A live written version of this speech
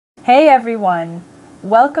Hey everyone!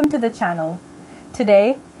 Welcome to the channel.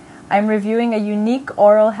 Today, I'm reviewing a unique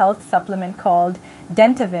oral health supplement called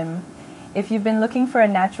Dentavim. If you've been looking for a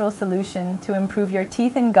natural solution to improve your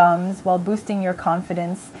teeth and gums while boosting your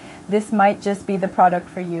confidence, this might just be the product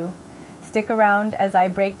for you. Stick around as I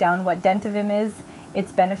break down what Dentavim is,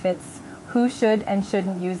 its benefits, who should and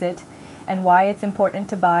shouldn't use it, and why it's important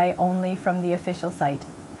to buy only from the official site.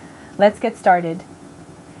 Let's get started.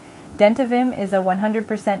 Dentavim is a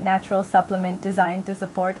 100% natural supplement designed to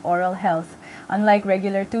support oral health. Unlike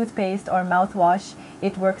regular toothpaste or mouthwash,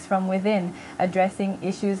 it works from within, addressing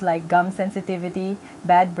issues like gum sensitivity,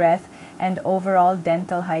 bad breath, and overall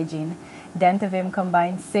dental hygiene. Dentavim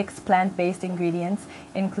combines 6 plant-based ingredients,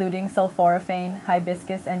 including sulforaphane,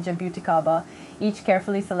 hibiscus, and jabuticaba, each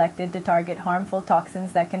carefully selected to target harmful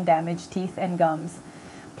toxins that can damage teeth and gums.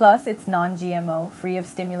 Plus, it's non-GMO, free of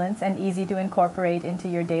stimulants, and easy to incorporate into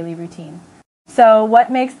your daily routine. So, what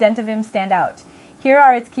makes Dentavim stand out? Here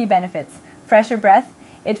are its key benefits. Fresher breath.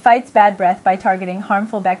 It fights bad breath by targeting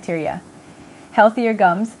harmful bacteria. Healthier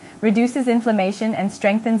gums. Reduces inflammation and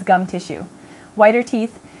strengthens gum tissue. Whiter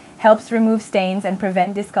teeth. Helps remove stains and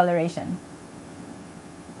prevent discoloration.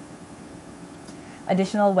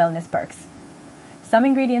 Additional wellness perks. Some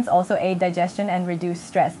ingredients also aid digestion and reduce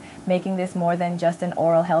stress, making this more than just an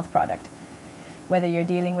oral health product. Whether you're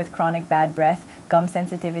dealing with chronic bad breath, gum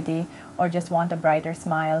sensitivity, or just want a brighter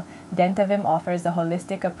smile, Dentavim offers a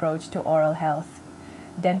holistic approach to oral health.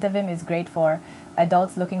 Dentavim is great for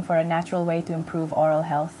adults looking for a natural way to improve oral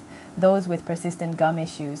health, those with persistent gum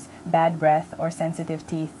issues, bad breath, or sensitive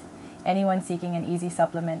teeth, anyone seeking an easy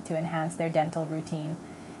supplement to enhance their dental routine.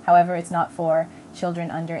 However, it's not for children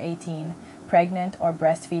under 18, pregnant or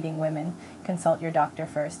breastfeeding women. Consult your doctor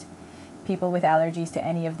first. People with allergies to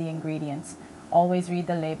any of the ingredients. Always read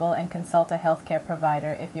the label and consult a healthcare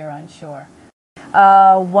provider if you're unsure.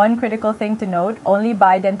 One critical thing to note, only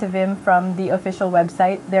buy Dentavim from the official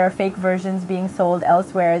website. There are fake versions being sold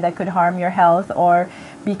elsewhere that could harm your health or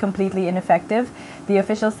be completely ineffective. The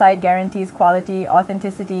official site guarantees quality,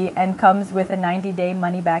 authenticity, and comes with a 90-day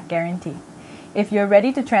money-back guarantee. If you're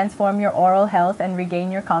ready to transform your oral health and regain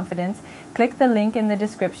your confidence, click the link in the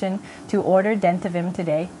description to order Dentavim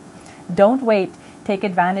today. Don't wait. Take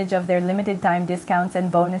advantage of their limited time discounts and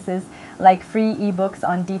bonuses like free ebooks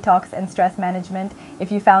on detox and stress management. If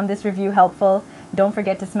you found this review helpful, don't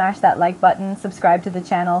forget to smash that like button, subscribe to the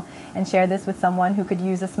channel, and share this with someone who could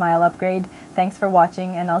use a smile upgrade. Thanks for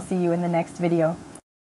watching, and I'll see you in the next video.